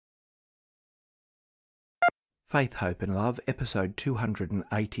Faith, Hope and Love, episode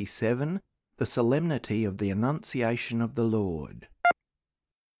 287, The Solemnity of the Annunciation of the Lord.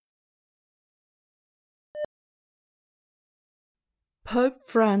 Pope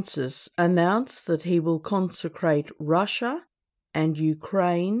Francis announced that he will consecrate Russia and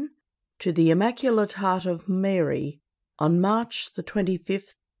Ukraine to the Immaculate Heart of Mary on March the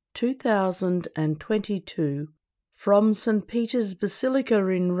 25th, 2022, from St. Peter's Basilica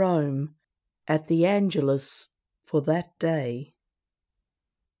in Rome at the Angelus for that day.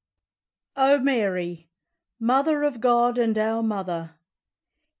 O Mary, Mother of God and our Mother,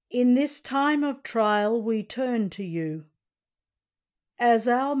 in this time of trial we turn to you. As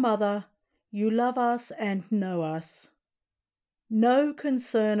our Mother, you love us and know us. No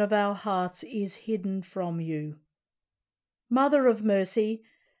concern of our hearts is hidden from you. Mother of mercy,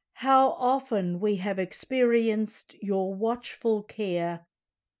 how often we have experienced your watchful care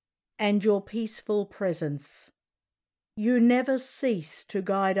and your peaceful presence. You never cease to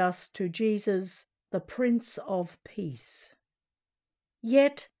guide us to Jesus, the Prince of Peace.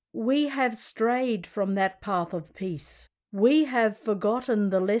 Yet we have strayed from that path of peace. We have forgotten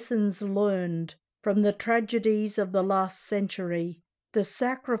the lessons learned from the tragedies of the last century, the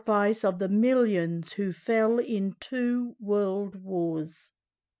sacrifice of the millions who fell in 2 world wars.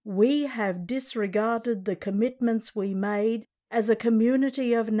 We have disregarded the commitments we made as a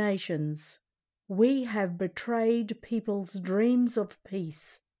community of nations. We have betrayed people's dreams of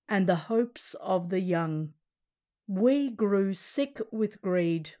peace and the hopes of the young. We grew sick with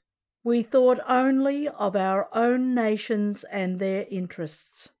greed. We thought only of our own nations and their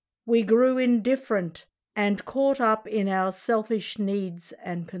interests. We grew indifferent and caught up in our selfish needs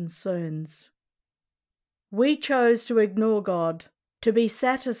and concerns. We chose to ignore God, to be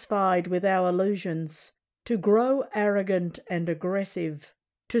satisfied with our illusions, to grow arrogant and aggressive,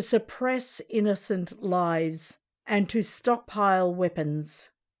 to suppress innocent lives, and to stockpile weapons.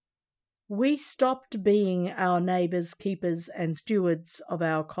 We stopped being our neighbours' keepers and stewards of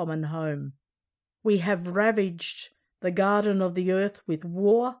our common home. We have ravaged the garden of the earth with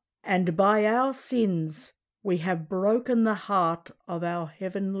war, and by our sins we have broken the heart of our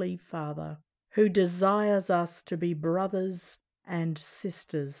Heavenly Father, who desires us to be brothers and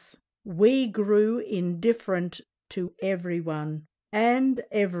sisters. We grew indifferent to everyone and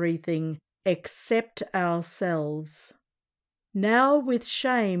everything except ourselves. Now with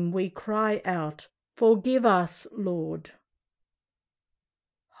shame we cry out, "Forgive us, Lord."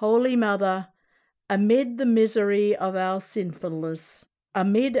 Holy Mother, amid the misery of our sinfulness,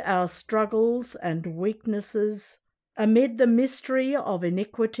 amid our struggles and weaknesses, amid the mystery of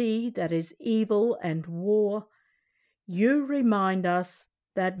iniquity that is evil and war, you remind us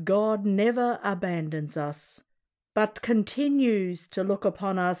that God never abandons us, but continues to look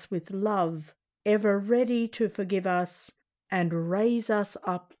upon us with love, ever ready to forgive us and raise us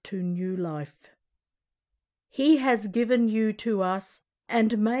up to new life. He has given you to us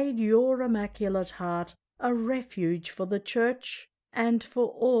and made your Immaculate Heart a refuge for the Church and for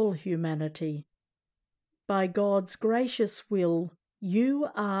all humanity. By God's gracious will, you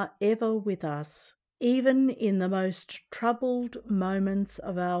are ever with us. Even in the most troubled moments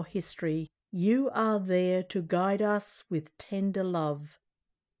of our history, you are there to guide us with tender love.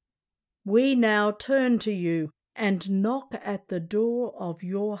 We now turn to you and knock at the door of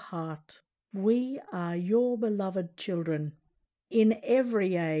your heart. We are your beloved children. In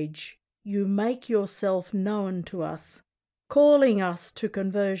every age, you make yourself known to us, calling us to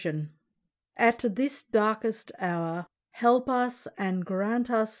conversion. At this darkest hour, help us and grant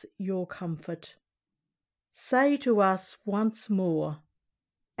us your comfort. Say to us once more,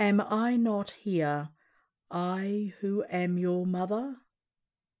 "Am I not here, I who am your mother?"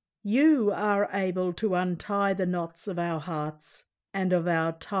 You are able to untie the knots of our hearts and of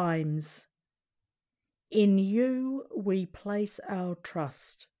our times. In you we place our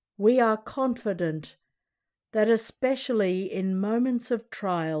trust. We are confident that especially in moments of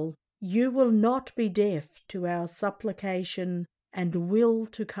trial, you will not be deaf to our supplication and will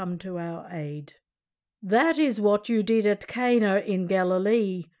to come to our aid. That is what you did at Cana in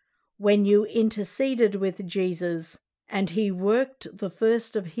Galilee, when you interceded with Jesus and he worked the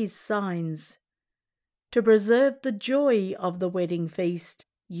first of his signs. To preserve the joy of the wedding feast,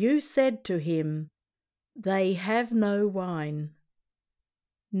 you said to him, "They have no wine."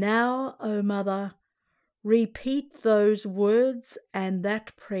 Now, O Mother, repeat those words and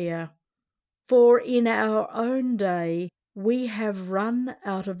that prayer, for in our own day we have run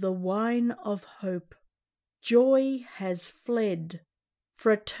out of the wine of hope. Joy has fled,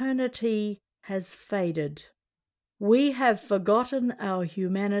 fraternity has faded. We have forgotten our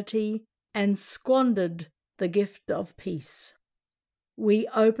humanity and squandered the gift of peace. We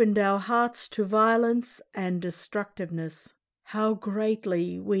opened our hearts to violence and destructiveness. How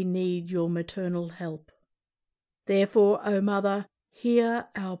greatly we need your maternal help. Therefore, O Mother, hear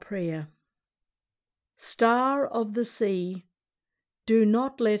our prayer. Star of the sea, do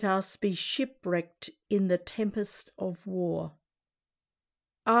not let us be shipwrecked in the tempest of war.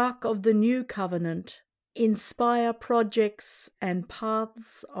 Ark of the New Covenant, inspire projects and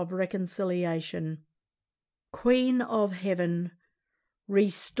paths of reconciliation. Queen of Heaven,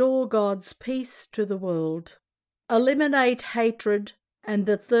 restore God's peace to the world. Eliminate hatred and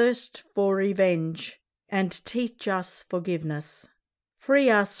the thirst for revenge, and teach us forgiveness. Free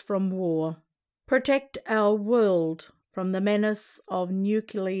us from war. Protect our world from the menace of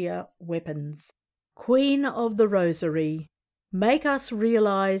nuclear weapons. Queen of the Rosary, make us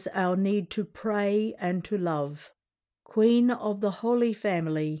realize our need to pray and to love. Queen of the Holy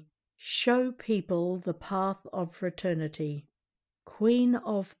Family, show people the path of fraternity. Queen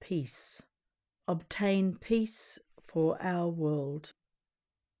of Peace, obtain peace for our world.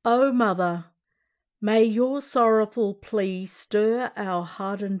 O Mother, may your sorrowful plea stir our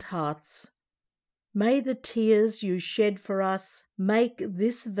hardened hearts. May the tears you shed for us make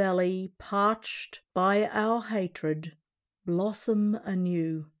this valley parched by our hatred blossom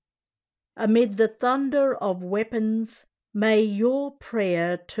anew. Amid the thunder of weapons, may your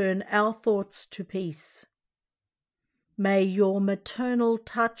prayer turn our thoughts to peace. May your maternal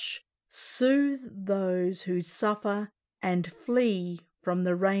touch soothe those who suffer and flee from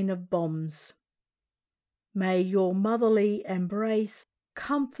the rain of bombs. May your motherly embrace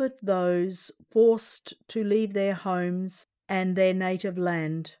comfort those forced to leave their homes and their native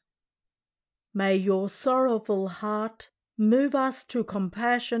land. May your sorrowful heart move us to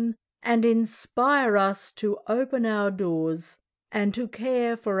compassion and inspire us to open our doors and to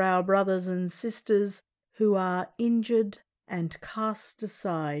care for our brothers and sisters who are injured and cast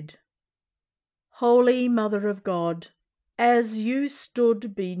aside. Holy Mother of God, as you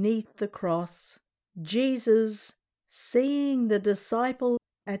stood beneath the cross, Jesus, seeing the disciple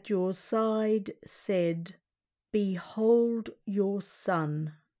at your side, said, "Behold your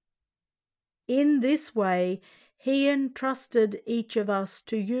son." In this way, he entrusted each of us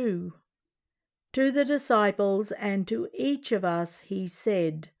to you. To the disciples and to each of us he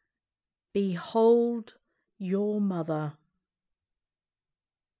said, "Behold your mother."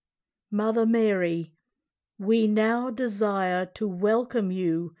 Mother Mary, we now desire to welcome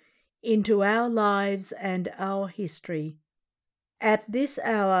you into our lives and our history. At this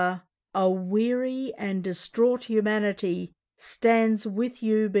hour, a weary and distraught humanity stands with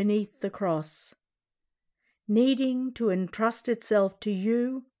you beneath the cross, needing to entrust itself to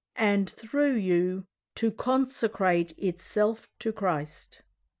you and through you to consecrate itself to Christ.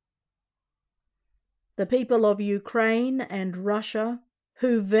 The people of Ukraine and Russia,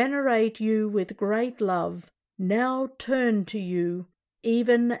 who venerate you with great love, now turn to you,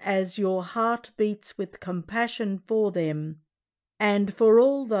 even as your heart beats with compassion for them, and for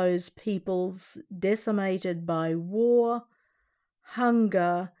all those peoples decimated by war,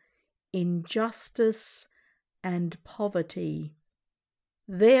 hunger, injustice, and poverty.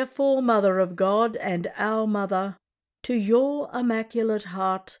 Therefore, Mother of God and our Mother, to your immaculate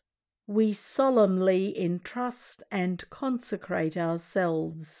heart we solemnly entrust and consecrate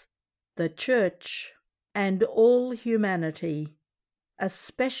ourselves, the Church, and all humanity,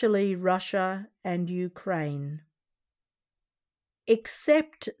 especially Russia and Ukraine.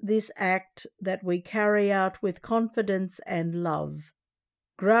 Accept this act that we carry out with confidence and love.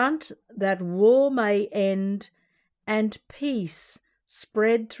 Grant that war may end and peace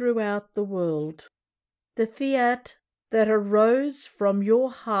spread throughout the world. The fiat that arose from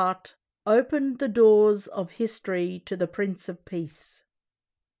your heart opened the doors of history to the Prince of Peace.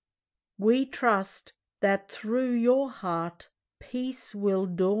 We trust that through your heart peace will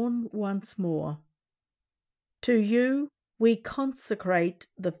dawn once more. To you we consecrate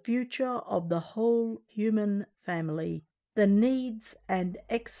the future of the whole human family, the needs and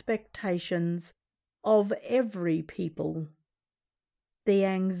expectations of every people, the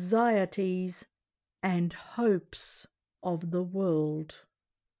anxieties and hopes of the world.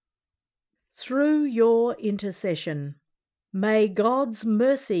 Through your intercession, may God's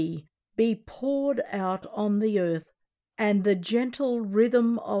mercy be poured out on the earth, and the gentle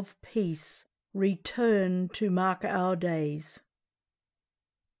rhythm of peace return to mark our days.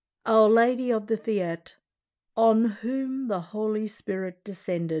 Our Lady of the Fiat, on whom the Holy Spirit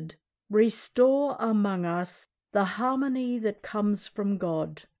descended, restore among us the harmony that comes from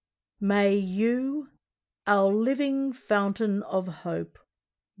God. May you, our living fountain of hope,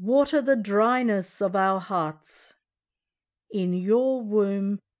 Water the dryness of our hearts. In your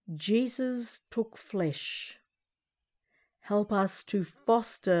womb, Jesus took flesh. Help us to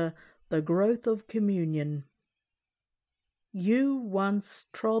foster the growth of communion. You once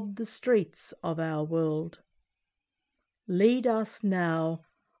trod the streets of our world. Lead us now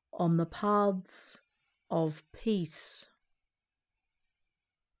on the paths of peace.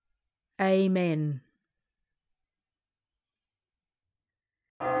 Amen.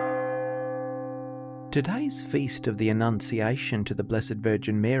 Today's Feast of the Annunciation to the Blessed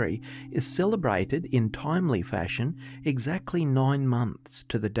Virgin Mary is celebrated in timely fashion exactly 9 months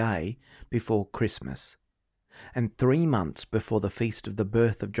to the day before Christmas, and 3 months before the feast of the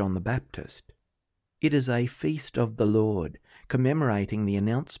birth of John the Baptist. It is a feast of the Lord, commemorating the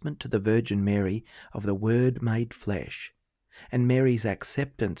announcement to the Virgin Mary of the Word made flesh, and Mary's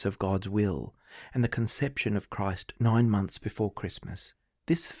acceptance of God's will, and the conception of Christ 9 months before Christmas.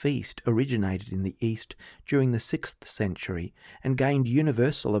 This feast originated in the East during the 6th century and gained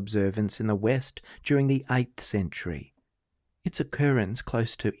universal observance in the West during the 8th century. Its occurrence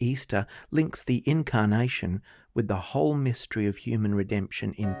close to Easter links the Incarnation with the whole mystery of human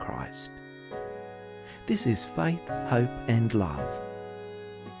redemption in Christ. This is Faith, Hope and Love.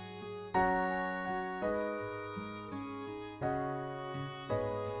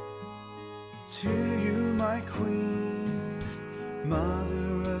 To you, my Queen,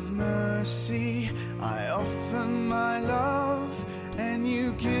 Mother of Mercy, I offer my love, and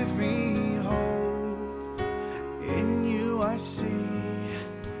you give me hope. In you I see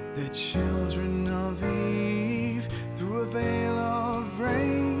the children of Eve. Through a veil of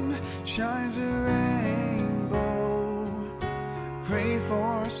rain shines a rainbow. Pray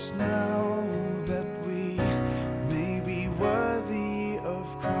for us now that we may be worthy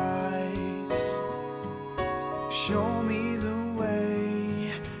of Christ. Show me the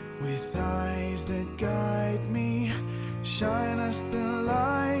way with eyes that guide me. Shine us the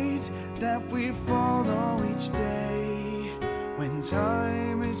light that we follow each day. When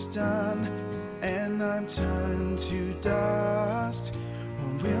time is done and I'm turned to dust,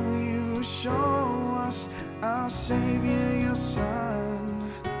 will you show us our Savior, your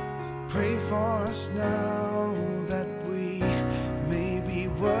Son? Pray for us now that we may be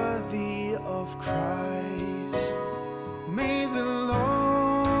worthy of Christ. May the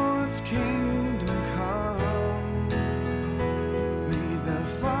Lord's kingdom come. May the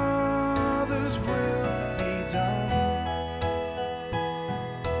Father's will be done.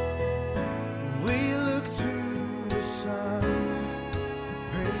 We look to the Son,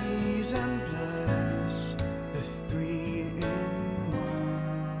 praise and bless the three in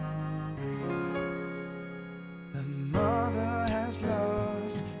one. The Mother has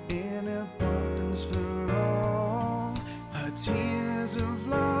love in abundance for all. Her tears of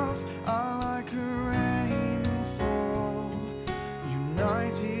love are like a rainfall,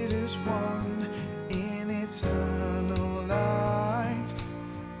 united as one in eternal light.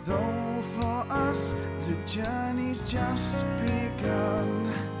 Though for us the journey's just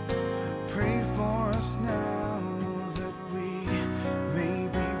begun, pray for us now that we may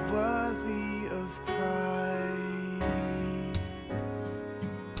be worthy of Christ.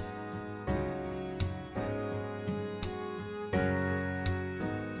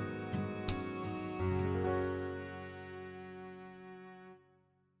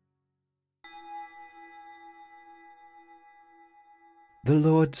 The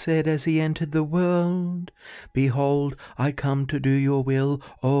Lord said as he entered the world, Behold, I come to do your will,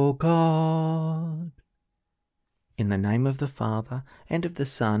 O God. In the name of the Father, and of the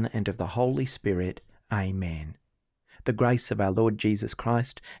Son, and of the Holy Spirit. Amen. The grace of our Lord Jesus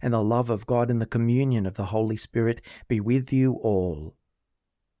Christ, and the love of God, and the communion of the Holy Spirit be with you all.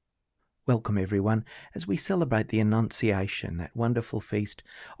 Welcome everyone, as we celebrate the Annunciation, that wonderful feast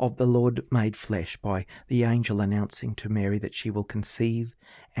of the Lord made flesh, by the angel announcing to Mary that she will conceive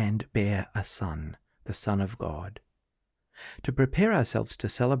and bear a son, the Son of God. To prepare ourselves to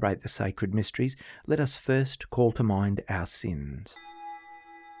celebrate the sacred mysteries, let us first call to mind our sins.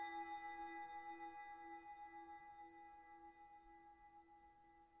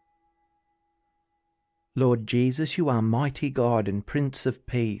 Lord Jesus, you are mighty God and Prince of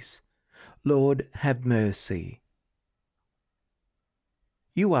Peace. Lord, have mercy.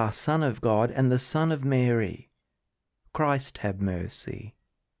 You are Son of God and the Son of Mary. Christ, have mercy.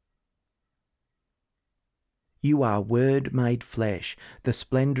 You are Word made flesh, the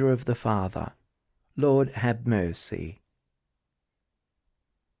splendour of the Father. Lord, have mercy.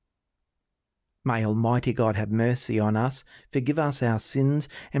 May Almighty God have mercy on us, forgive us our sins,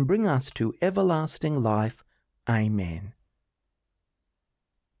 and bring us to everlasting life. Amen.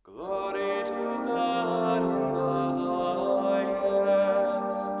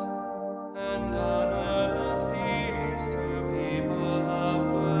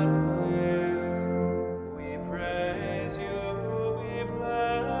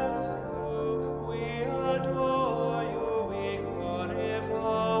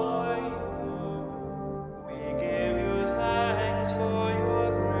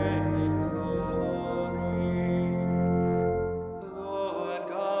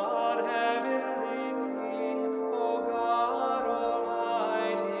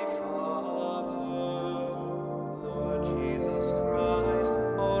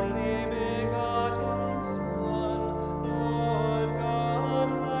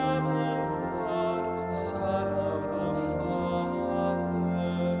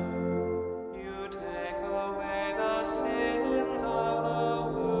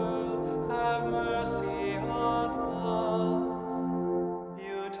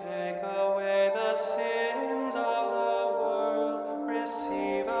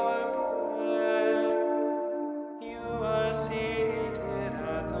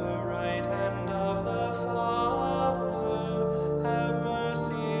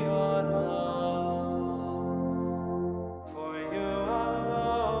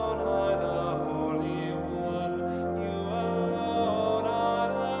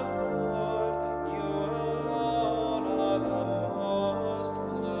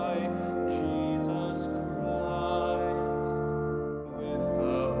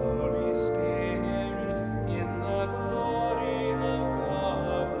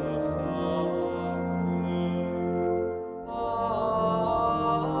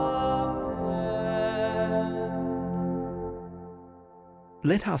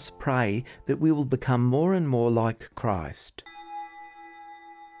 Let us pray that we will become more and more like Christ.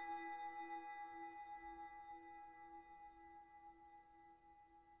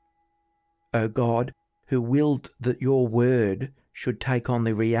 O God, who willed that your word should take on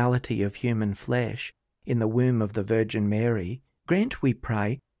the reality of human flesh in the womb of the Virgin Mary, grant, we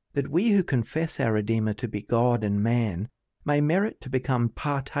pray, that we who confess our Redeemer to be God and man may merit to become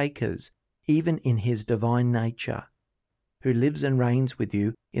partakers even in his divine nature, who lives and reigns with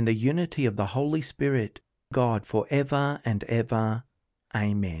you in the unity of the Holy Spirit, God, for ever and ever.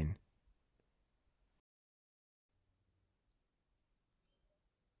 Amen.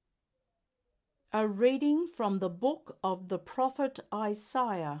 A reading from the book of the prophet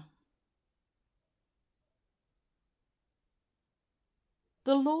Isaiah.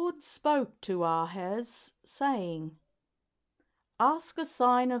 The Lord spoke to Ahaz, saying, Ask a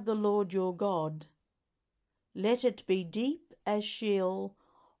sign of the Lord your God. Let it be deep as Sheol,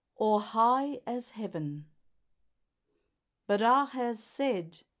 or high as heaven. But Ahaz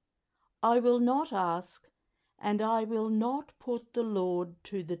said, I will not ask, and I will not put the Lord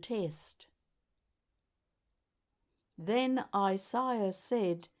to the test. Then Isaiah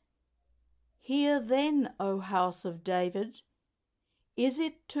said, Hear then, O house of David, is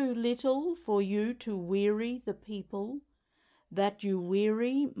it too little for you to weary the people, that you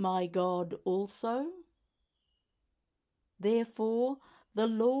weary my God also? Therefore the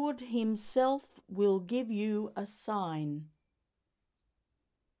Lord himself will give you a sign.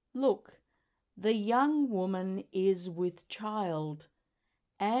 Look, the young woman is with child,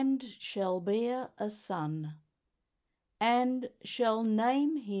 and shall bear a son, and shall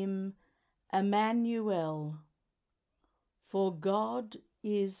name him Emmanuel, for God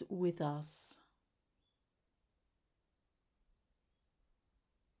is with us.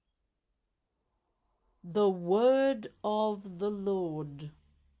 The word of the Lord.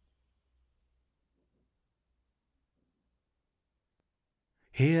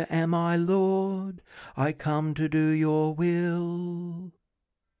 Here am I, Lord, I come to do your will.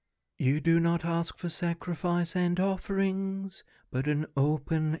 You do not ask for sacrifice and offerings, but an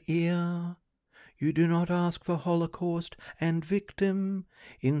open ear. You do not ask for holocaust and victim.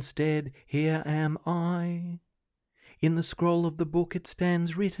 Instead, here am I. In the scroll of the book it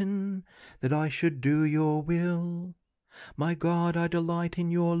stands written that I should do your will. My God, I delight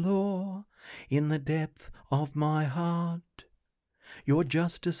in your law, in the depth of my heart. Your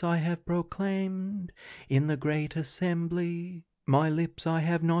justice I have proclaimed in the great assembly. My lips I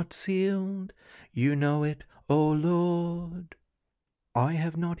have not sealed. You know it, O Lord. I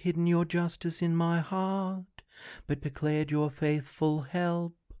have not hidden your justice in my heart, but declared your faithful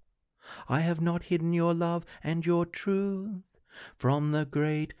help. I have not hidden your love and your truth from the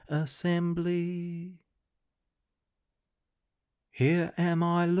great assembly. Here am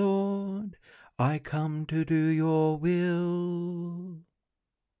I, Lord, I come to do your will.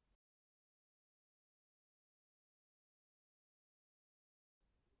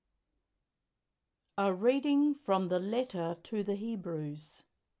 A reading from the letter to the Hebrews.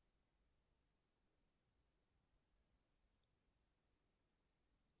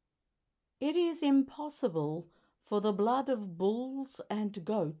 It is impossible for the blood of bulls and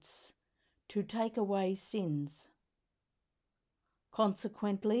goats to take away sins.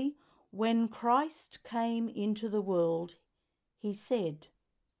 Consequently, when Christ came into the world, he said,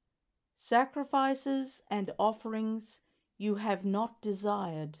 Sacrifices and offerings you have not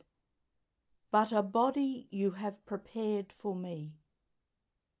desired, but a body you have prepared for me.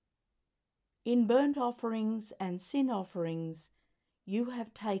 In burnt offerings and sin offerings you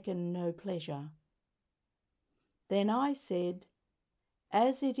have taken no pleasure. Then I said,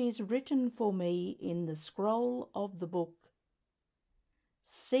 As it is written for me in the scroll of the book,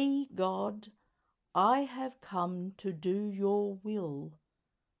 See, God, I have come to do your will,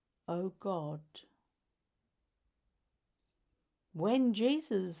 O God. When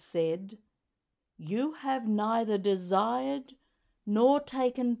Jesus said, You have neither desired nor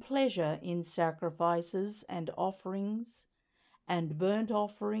taken pleasure in sacrifices and offerings, and burnt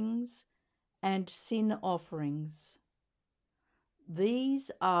offerings, and sin offerings. These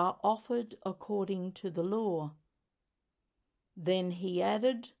are offered according to the law. Then he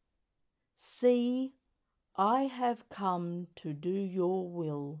added, See, I have come to do your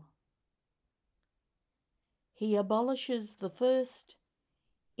will. He abolishes the first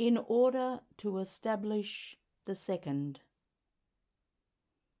in order to establish the second.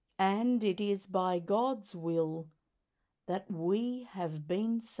 And it is by God's will that we have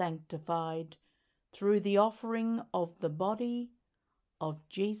been sanctified through the offering of the body of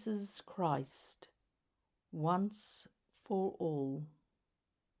Jesus Christ, once for all.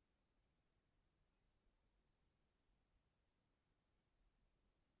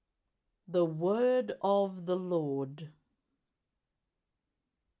 The word of the Lord.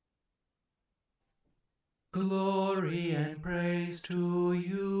 Glory and praise to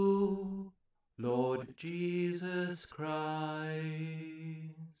you, Lord Jesus Christ.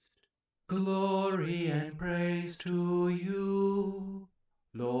 Glory and praise to you,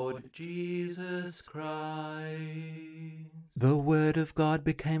 Lord Jesus Christ. The Word of God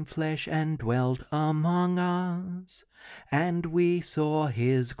became flesh and dwelt among us, and we saw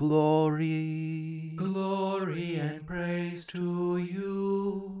his glory. Glory and praise to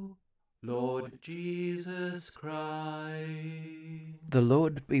you, Lord Jesus Christ. The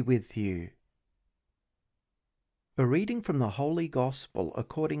Lord be with you. A reading from the Holy Gospel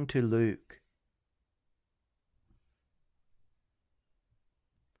according to Luke.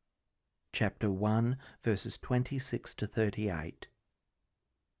 Chapter 1, verses 26 to 38.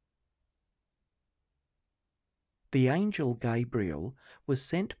 The angel Gabriel was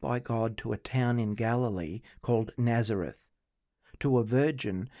sent by God to a town in Galilee called Nazareth, to a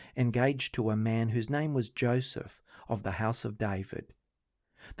virgin engaged to a man whose name was Joseph of the house of David.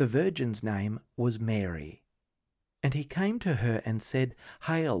 The virgin's name was Mary. And he came to her and said,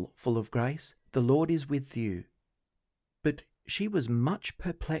 "Hail, full of grace, the Lord is with you." But she was much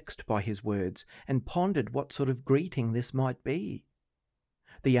perplexed by his words and pondered what sort of greeting this might be.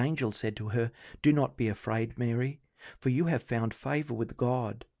 The angel said to her, "Do not be afraid, Mary, for you have found favour with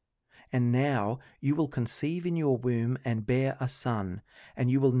God. And now you will conceive in your womb and bear a son, and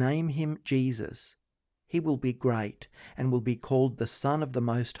you will name him Jesus. He will be great and will be called the Son of the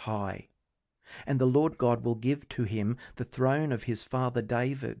Most High. And the Lord God will give to him the throne of his father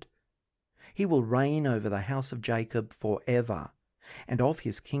David. He will reign over the house of Jacob forever, and of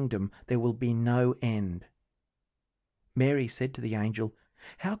his kingdom there will be no end." Mary said to the angel,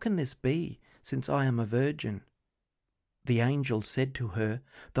 "How can this be, since I am a virgin?" The angel said to her,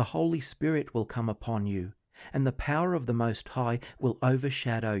 "The Holy Spirit will come upon you, and the power of the Most High will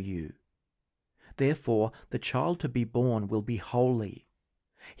overshadow you. Therefore the child to be born will be holy.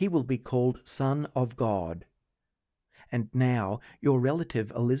 He will be called Son of God. And now your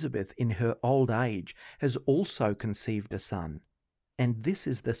relative Elizabeth in her old age has also conceived a son. And this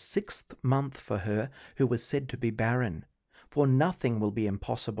is the 6th month for her who was said to be barren, for nothing will be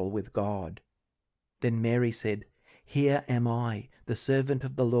impossible with God." Then Mary said, "Here am I, the servant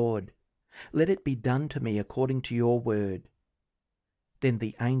of the Lord. Let it be done to me according to your word." Then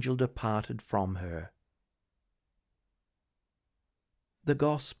the angel departed from her. The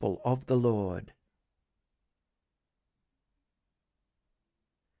Gospel of the Lord.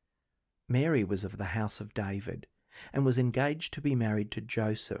 Mary was of the house of David, and was engaged to be married to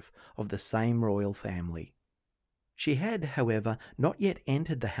Joseph of the same royal family. She had, however, not yet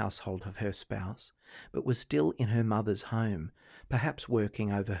entered the household of her spouse, but was still in her mother's home, perhaps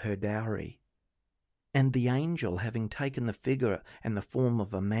working over her dowry. And the angel, having taken the figure and the form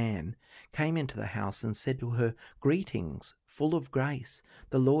of a man, came into the house and said to her, "Greetings, full of grace,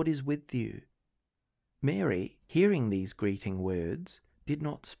 the Lord is with you." Mary, hearing these greeting words, did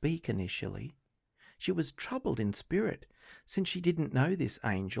not speak initially. She was troubled in spirit, since she didn't know this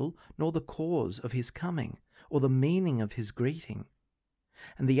angel, nor the cause of his coming, or the meaning of his greeting.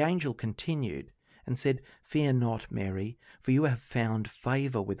 And the angel continued and said, "Fear not, Mary, for you have found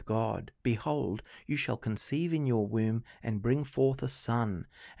favour with God. Behold, you shall conceive in your womb and bring forth a son,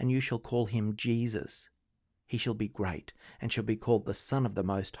 and you shall call him Jesus. He shall be great, and shall be called the Son of the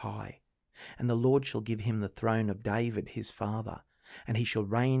Most High. And the Lord shall give him the throne of David his father, and he shall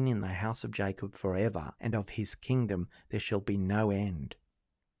reign in the house of Jacob forever, and of his kingdom there shall be no end."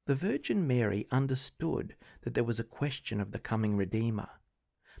 The Virgin Mary understood that there was a question of the coming Redeemer.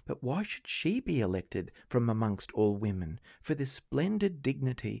 But why should she be elected from amongst all women for this splendid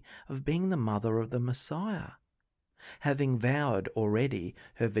dignity of being the mother of the Messiah, having vowed already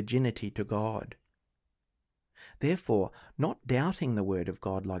her virginity to God? Therefore, not doubting the word of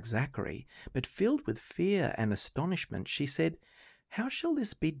God like Zachary, but filled with fear and astonishment, she said, "How shall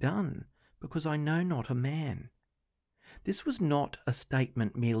this be done, because I know not a man?" This was not a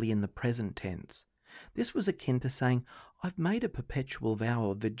statement merely in the present tense. This was akin to saying, "I've made a perpetual vow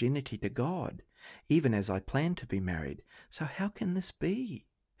of virginity to God, even as I plan to be married, so how can this be?"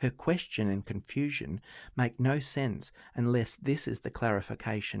 Her question and confusion make no sense unless this is the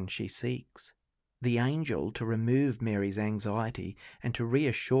clarification she seeks. The angel, to remove Mary's anxiety and to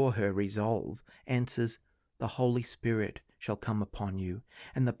reassure her resolve, answers, "The Holy Spirit shall come upon you,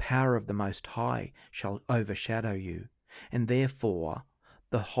 and the power of the Most High shall overshadow you, and therefore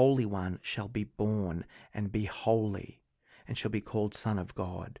the Holy One shall be born and be holy, and shall be called Son of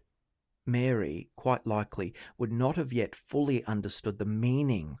God. Mary, quite likely, would not have yet fully understood the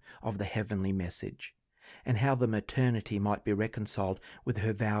meaning of the heavenly message and how the maternity might be reconciled with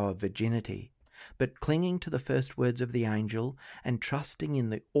her vow of virginity. But clinging to the first words of the angel and trusting in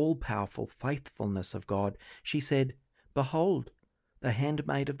the all-powerful faithfulness of God, she said, "Behold, the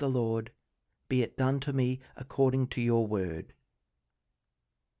handmaid of the Lord, be it done to me according to your word."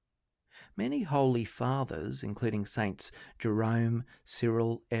 Many holy fathers, including Saints Jerome,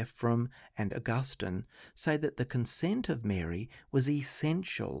 Cyril, Ephraim, and Augustine, say that the consent of Mary was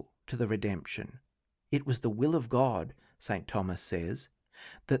essential to the redemption. It was the will of God, St. Thomas says,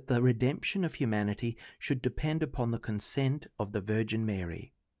 that the redemption of humanity should depend upon the consent of the Virgin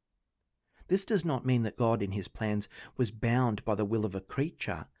Mary. This does not mean that God in his plans was bound by the will of a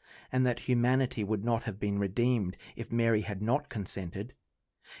creature, and that humanity would not have been redeemed if Mary had not consented.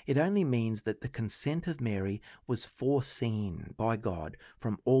 It only means that the consent of Mary was foreseen by God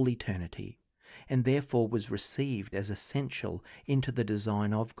from all eternity, and therefore was received as essential into the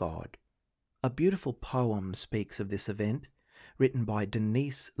design of God. A beautiful poem speaks of this event, written by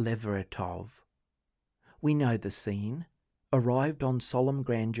Denise Levertov. We know the scene. Arrived on solemn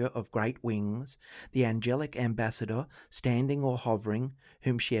grandeur of great wings, the angelic ambassador, standing or hovering,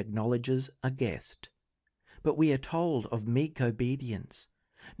 whom she acknowledges a guest. But we are told of meek obedience.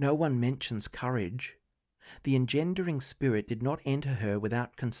 No one mentions courage. The engendering spirit did not enter her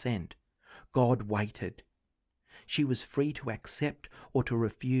without consent. God waited. She was free to accept or to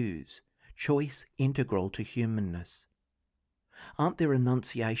refuse, choice integral to humanness. Aren't there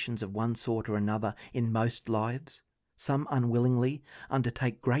annunciations of one sort or another in most lives? Some unwillingly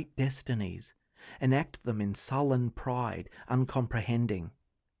undertake great destinies, enact them in sullen pride, uncomprehending.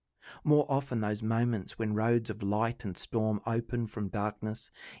 More often those moments when roads of light and storm open from darkness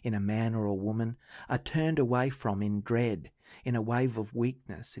in a man or a woman are turned away from in dread, in a wave of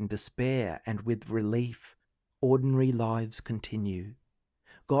weakness, in despair, and with relief. Ordinary lives continue.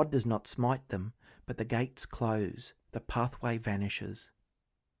 God does not smite them, but the gates close, the pathway vanishes.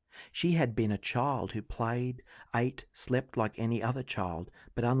 She had been a child who played, ate, slept like any other child,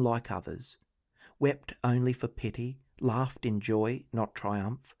 but unlike others, wept only for pity, laughed in joy, not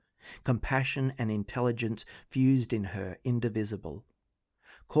triumph, compassion and intelligence fused in her, indivisible.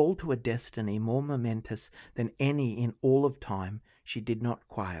 Called to a destiny more momentous than any in all of time, she did not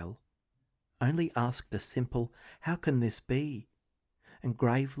quail, only asked a simple, "How can this be?" and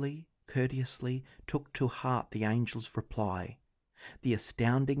gravely, courteously took to heart the angel's reply, the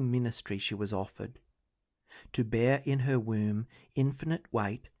astounding ministry she was offered, to bear in her womb infinite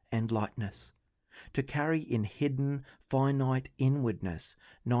weight and lightness, to carry in hidden, finite inwardness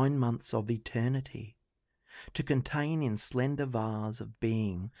 9 months of eternity, to contain in slender vase of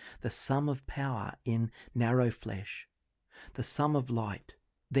being the sum of power in narrow flesh, the sum of light,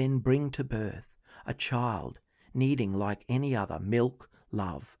 then bring to birth a child needing like any other milk,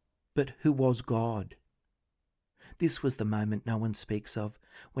 love, but who was God. This was the moment no one speaks of,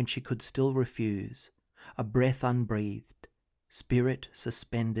 when she could still refuse, a breath unbreathed, spirit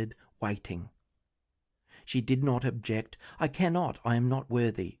suspended, waiting. She did not object, "I cannot, I am not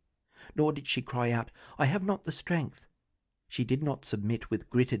worthy." Nor did she cry out, "I have not the strength." She did not submit with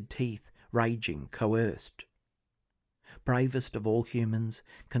gritted teeth, raging, coerced. Bravest of all humans,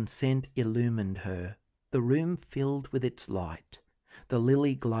 consent illumined her. The room filled with its light, the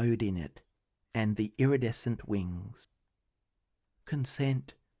lily glowed in it, and the iridescent wings.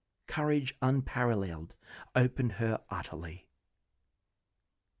 Consent, courage unparalleled, opened her utterly.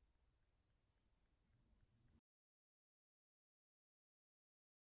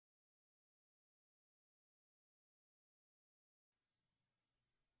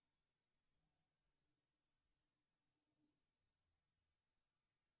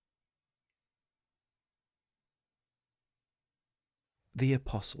 The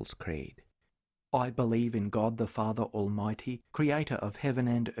Apostles' Creed. I believe in God the Father Almighty, creator of heaven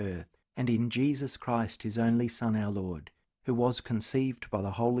and earth, and in Jesus Christ, his only Son, our Lord, who was conceived by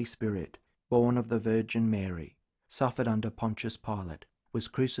the Holy Spirit, born of the Virgin Mary, suffered under Pontius Pilate, was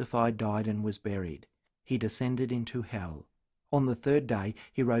crucified, died, and was buried. He descended into hell. On the 3rd day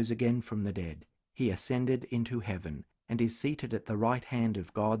he rose again from the dead. He ascended into heaven, and is seated at the right hand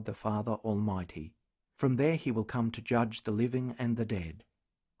of God the Father Almighty. From there he will come to judge the living and the dead.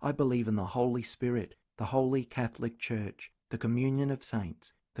 I believe in the Holy Spirit, the Holy Catholic Church, the communion of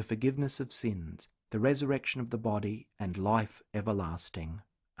saints, the forgiveness of sins, the resurrection of the body, and life everlasting.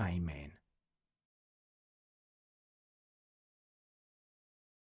 Amen.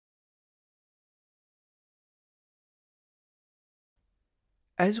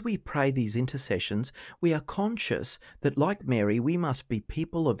 As we pray these intercessions, we are conscious that, like Mary, we must be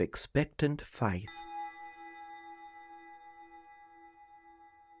people of expectant faith.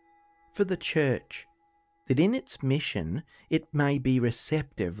 For the Church, that in its mission it may be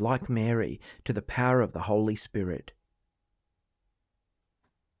receptive, like Mary, to the power of the Holy Spirit.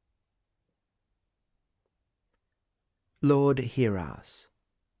 Lord, hear us.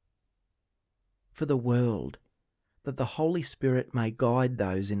 For the world, that the Holy Spirit may guide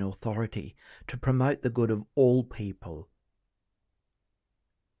those in authority to promote the good of all people.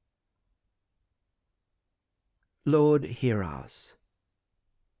 Lord, hear us.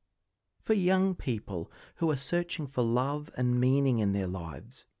 For young people who are searching for love and meaning in their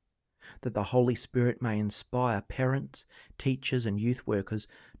lives, that the Holy Spirit may inspire parents, teachers and youth workers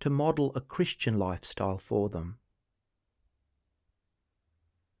to model a Christian lifestyle for them.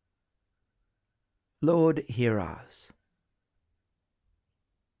 Lord, hear us.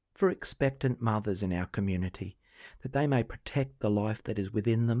 For expectant mothers in our community, that they may protect the life that is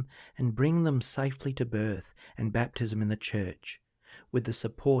within them and bring them safely to birth and baptism in the Church, with the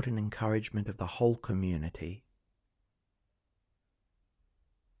support and encouragement of the whole community.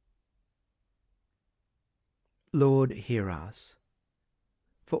 Lord, hear us.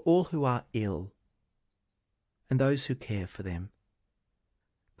 For all who are ill and those who care for them,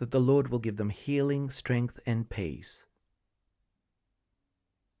 that the Lord will give them healing, strength and peace.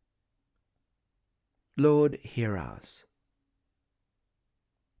 Lord, hear us.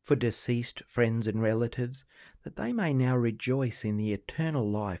 For deceased friends and relatives, that they may now rejoice in the eternal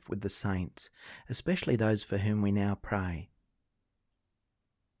life with the saints, especially those for whom we now pray.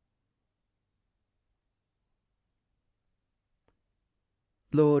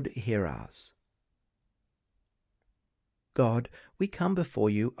 Lord, hear us. God, we come before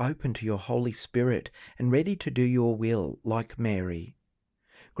you open to your Holy Spirit and ready to do your will, like Mary.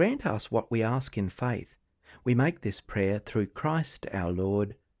 Grant us what we ask in faith. We make this prayer through Christ our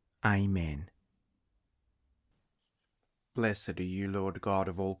Lord. Amen. Blessed are you, Lord God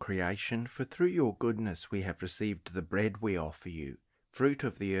of all creation, for through your goodness we have received the bread we offer you, fruit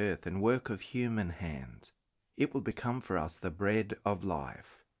of the earth and work of human hands. It will become for us the bread of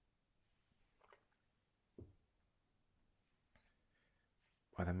life.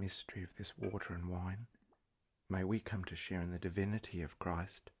 By the mystery of this water and wine, may we come to share in the divinity of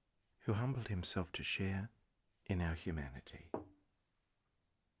Christ, who humbled himself to share in our humanity.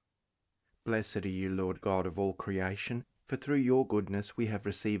 Blessed are you, Lord God of all creation, for through your goodness we have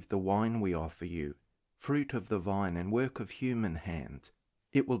received the wine we offer you, fruit of the vine and work of human hands.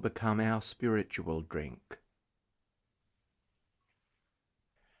 It will become our spiritual drink.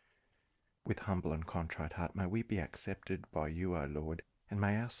 With humble and contrite heart may we be accepted by you, O Lord, and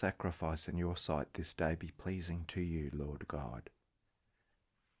may our sacrifice in your sight this day be pleasing to you, Lord God.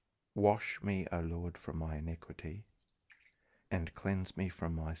 Wash me, O Lord, from my iniquity, and cleanse me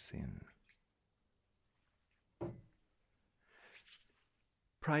from my sin.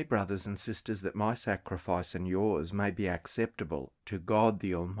 Pray, brothers and sisters, that my sacrifice and yours may be acceptable to God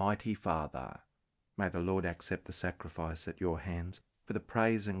the Almighty Father. May the Lord accept the sacrifice at your hands for the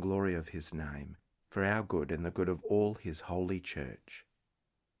praise and glory of his name, for our good and the good of all his holy Church.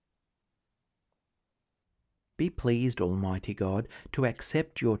 Be pleased, Almighty God, to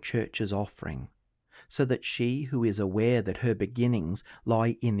accept your Church's offering, so that she who is aware that her beginnings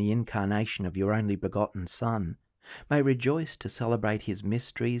lie in the incarnation of your only begotten Son, may rejoice to celebrate his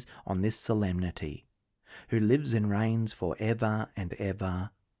mysteries on this solemnity, who lives and reigns for ever and ever.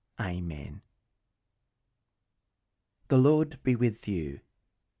 Amen. The Lord be with you.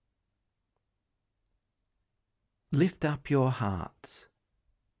 Lift up your hearts.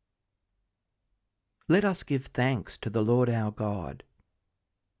 Let us give thanks to the Lord our God.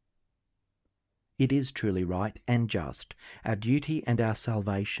 It is truly right and just, our duty and our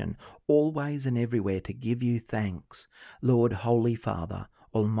salvation, always and everywhere to give you thanks, Lord, Holy Father,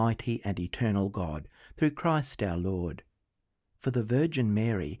 Almighty and eternal God, through Christ our Lord. For the Virgin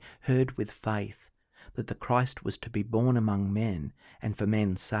Mary heard with faith that the Christ was to be born among men, and for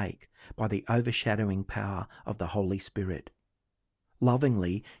men's sake, by the overshadowing power of the Holy Spirit.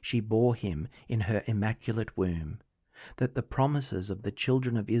 Lovingly she bore him in her immaculate womb, that the promises of the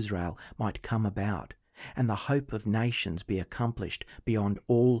children of Israel might come about, and the hope of nations be accomplished beyond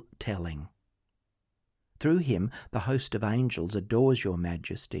all telling. Through him the host of angels adores your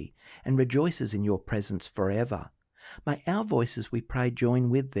majesty, and rejoices in your presence forever. May our voices, we pray, join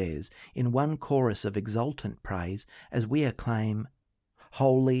with theirs in one chorus of exultant praise as we acclaim,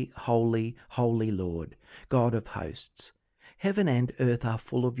 Holy, holy, holy Lord, God of hosts. Heaven and earth are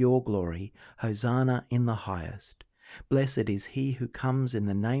full of your glory. Hosanna in the highest. Blessed is he who comes in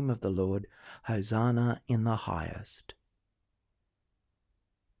the name of the Lord. Hosanna in the highest.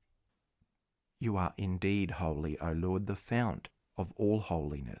 You are indeed holy, O Lord, the fount of all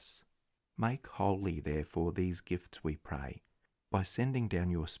holiness. Make holy, therefore, these gifts, we pray, by sending down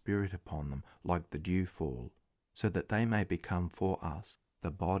your Spirit upon them like the dewfall, so that they may become for us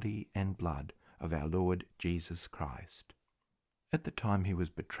the body and blood of our Lord Jesus Christ. At the time he was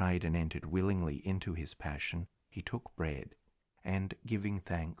betrayed and entered willingly into his passion, he took bread, and, giving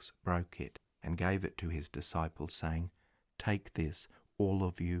thanks, broke it, and gave it to his disciples, saying, Take this, all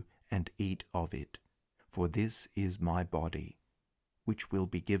of you, and eat of it, for this is my body, which will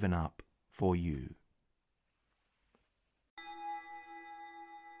be given up for you.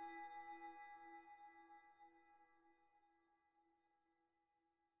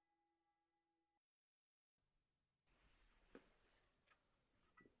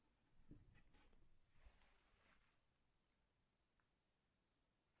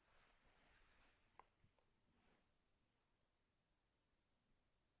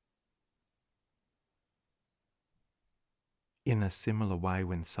 In a similar way,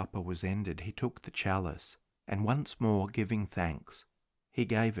 when supper was ended, he took the chalice, and once more giving thanks, he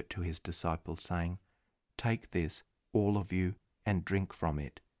gave it to his disciples, saying, Take this, all of you, and drink from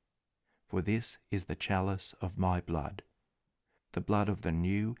it, for this is the chalice of my blood, the blood of the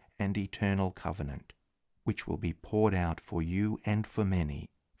new and eternal covenant, which will be poured out for you and for many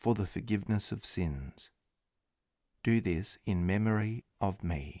for the forgiveness of sins. Do this in memory of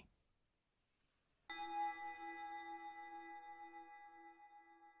me.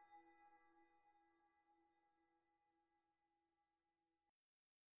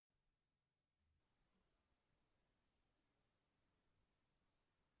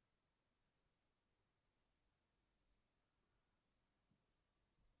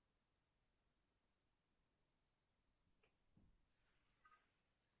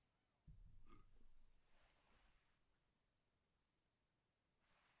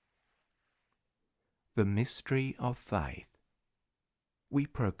 The mystery of faith. We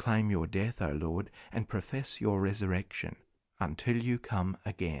proclaim your death, O Lord, and profess your resurrection until you come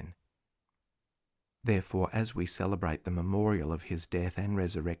again. Therefore, as we celebrate the memorial of his death and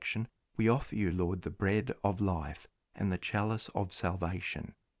resurrection, we offer you, Lord, the bread of life and the chalice of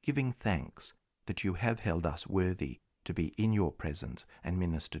salvation, giving thanks that you have held us worthy to be in your presence and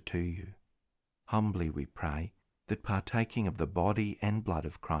minister to you. Humbly we pray that, partaking of the body and blood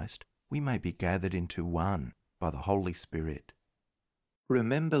of Christ, we may be gathered into one by the Holy Spirit.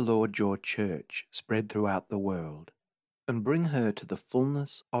 Remember, Lord, your church spread throughout the world, and bring her to the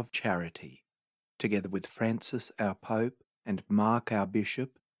fullness of charity, together with Francis our Pope, and Mark our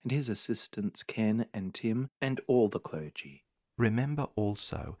Bishop, and his assistants Ken and Tim, and all the clergy. Remember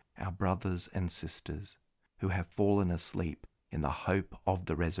also our brothers and sisters who have fallen asleep in the hope of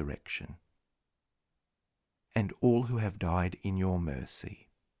the resurrection, and all who have died in your mercy.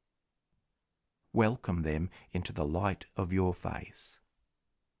 Welcome them into the light of your face.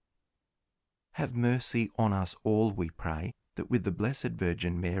 Have mercy on us all, we pray, that with the Blessed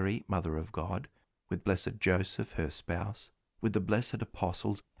Virgin Mary, Mother of God, with blessed Joseph, her spouse, with the blessed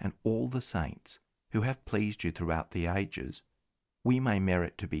apostles and all the saints who have pleased you throughout the ages, we may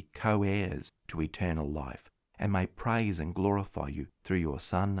merit to be co-heirs to eternal life, and may praise and glorify you through your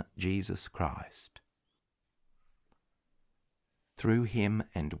Son, Jesus Christ. Through him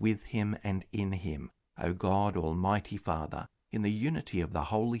and with him and in him, O God, Almighty Father, in the unity of the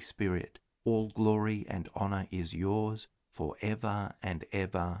Holy Spirit, all glory and honour is yours for ever and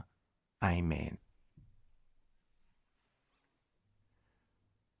ever. Amen.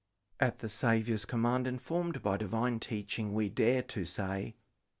 At the Saviour's command, informed by divine teaching, we dare to say,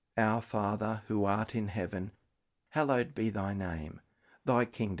 Our Father, who art in heaven, hallowed be thy name. Thy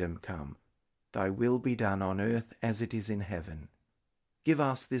kingdom come. Thy will be done on earth as it is in heaven. Give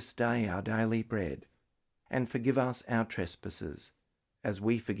us this day our daily bread, and forgive us our trespasses, as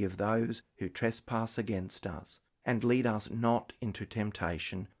we forgive those who trespass against us. And lead us not into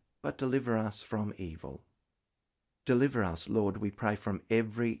temptation, but deliver us from evil. Deliver us, Lord, we pray, from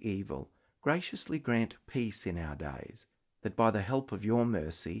every evil. Graciously grant peace in our days, that by the help of your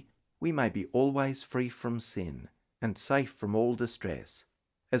mercy we may be always free from sin and safe from all distress,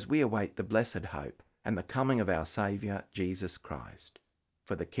 as we await the blessed hope and the coming of our Saviour, Jesus Christ.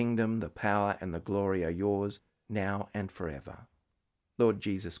 For the kingdom, the power, and the glory are yours, now and forever. Lord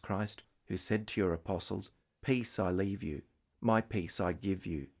Jesus Christ, who said to your apostles, Peace I leave you, my peace I give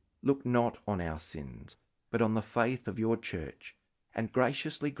you, look not on our sins, but on the faith of your church, and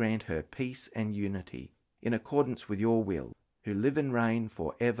graciously grant her peace and unity, in accordance with your will, who live and reign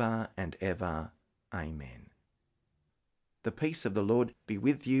for ever and ever. Amen. The peace of the Lord be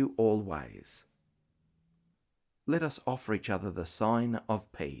with you always. Let us offer each other the sign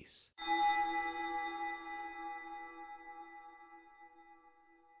of peace.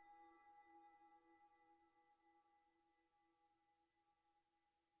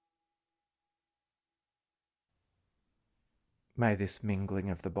 May this mingling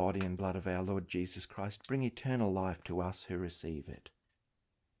of the body and blood of our Lord Jesus Christ bring eternal life to us who receive it.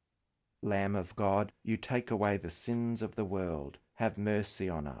 Lamb of God, you take away the sins of the world, have mercy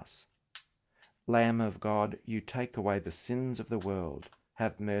on us. Lamb of God, you take away the sins of the world,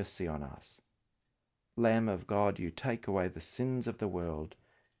 have mercy on us. Lamb of God, you take away the sins of the world,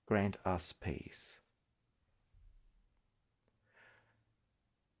 grant us peace.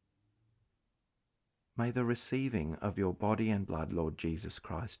 May the receiving of your body and blood, Lord Jesus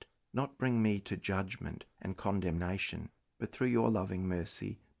Christ, not bring me to judgment and condemnation, but through your loving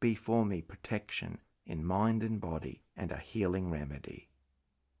mercy be for me protection in mind and body and a healing remedy.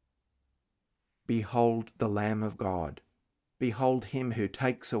 Behold the Lamb of God. Behold him who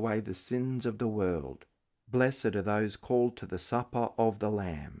takes away the sins of the world. Blessed are those called to the supper of the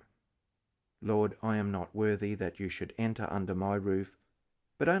Lamb. Lord, I am not worthy that you should enter under my roof,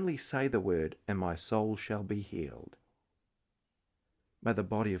 but only say the word, and my soul shall be healed. May the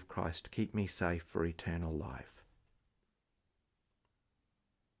body of Christ keep me safe for eternal life.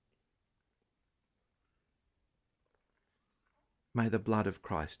 May the blood of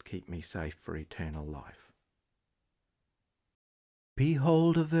Christ keep me safe for eternal life.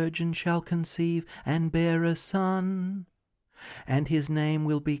 Behold, a virgin shall conceive and bear a son, and his name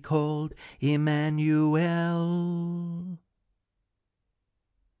will be called Emmanuel.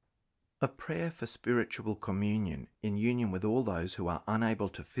 A prayer for spiritual communion in union with all those who are unable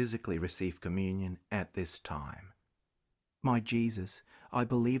to physically receive communion at this time. My Jesus, I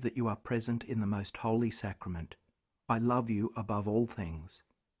believe that you are present in the most holy sacrament. I love you above all things,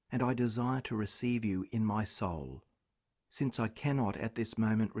 and I desire to receive you in my soul. Since I cannot at this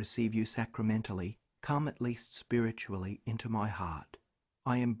moment receive you sacramentally, come at least spiritually into my heart.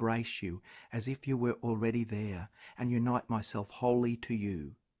 I embrace you as if you were already there, and unite myself wholly to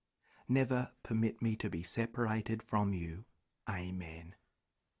you. Never permit me to be separated from you. Amen.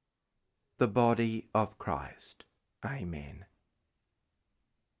 The body of Christ. Amen.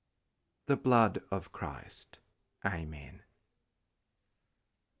 The blood of Christ. Amen.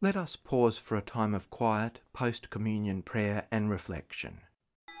 Let us pause for a time of quiet post-communion prayer and reflection.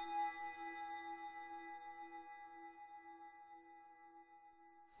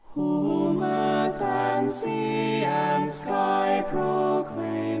 Whom earth and sea and sky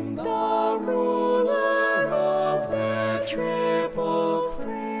proclaim, the ruler of their triple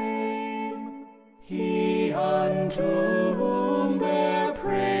frame. He unto whom their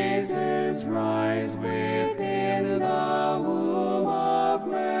praises rise within the womb of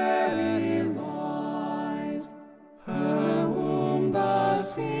Mary lies. Her womb, the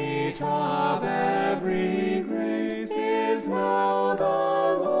seat of every grace, is now the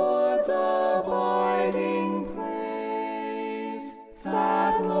Lord's abiding place.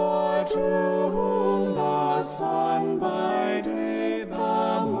 That Lord to whom the sun by day,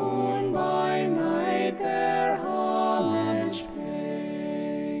 the moon by night, their homage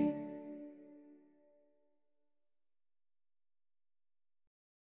pay.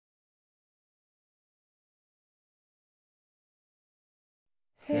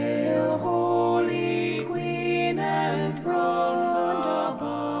 Hail, Holy Queen, enthroned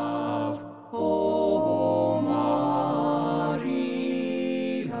above, O Maria.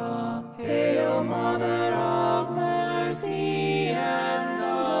 Hail, Mother of mercy and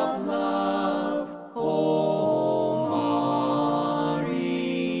of love, O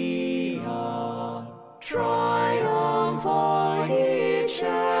Maria. Triumph of ye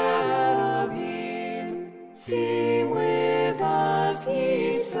cherubim, sing with us,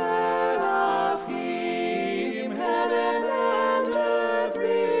 ye seraphim. Heaven and earth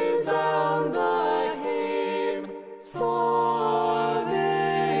resound the hymn. Salve,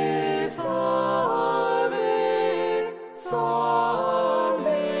 salve, salve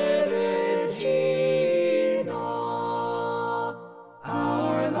Regina.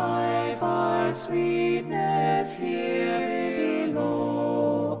 Our life, our sweetness here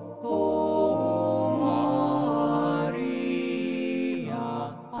below, O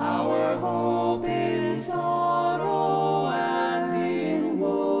Maria. Our hope in sorrow and in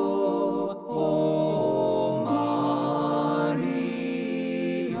woe, O Maria.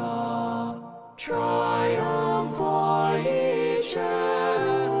 Triumph for ye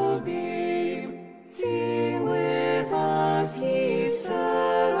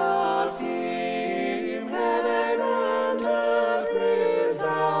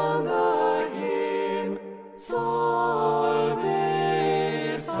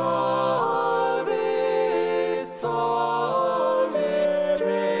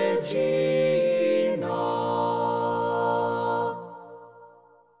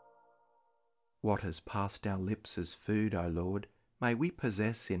What has passed our lips as food, O Lord, may we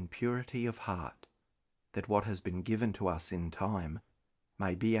possess in purity of heart, that what has been given to us in time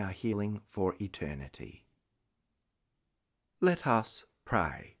may be our healing for eternity. Let us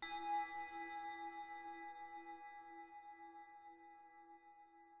pray.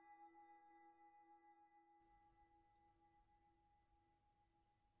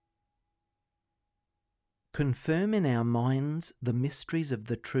 Confirm in our minds the mysteries of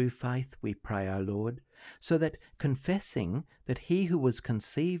the true faith, we pray, O Lord, so that, confessing that he who was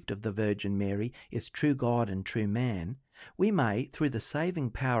conceived of the Virgin Mary is true God and true man, we may, through the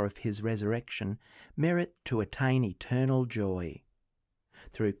saving power of his resurrection, merit to attain eternal joy.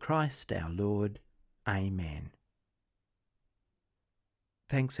 Through Christ our Lord. Amen.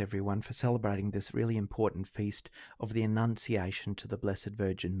 Thanks everyone for celebrating this really important feast of the Annunciation to the Blessed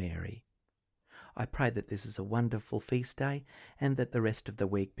Virgin Mary. I pray that this is a wonderful feast day and that the rest of the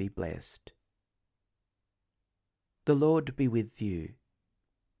week be blessed. The Lord be with you.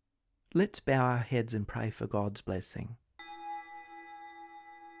 Let's bow our heads and pray for God's blessing.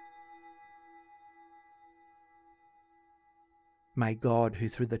 May God, who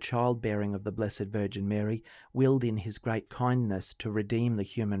through the childbearing of the Blessed Virgin Mary willed in his great kindness to redeem the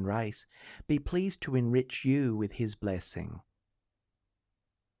human race, be pleased to enrich you with his blessing.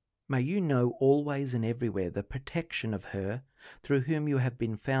 May you know always and everywhere the protection of her, through whom you have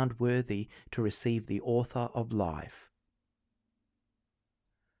been found worthy to receive the Author of life.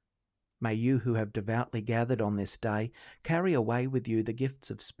 May you who have devoutly gathered on this day carry away with you the gifts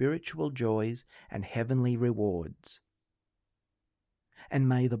of spiritual joys and heavenly rewards. And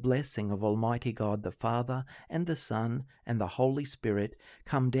may the blessing of Almighty God the Father and the Son and the Holy Spirit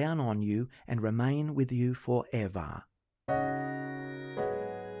come down on you and remain with you forever.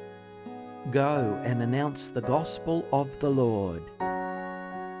 Go and announce the gospel of the Lord.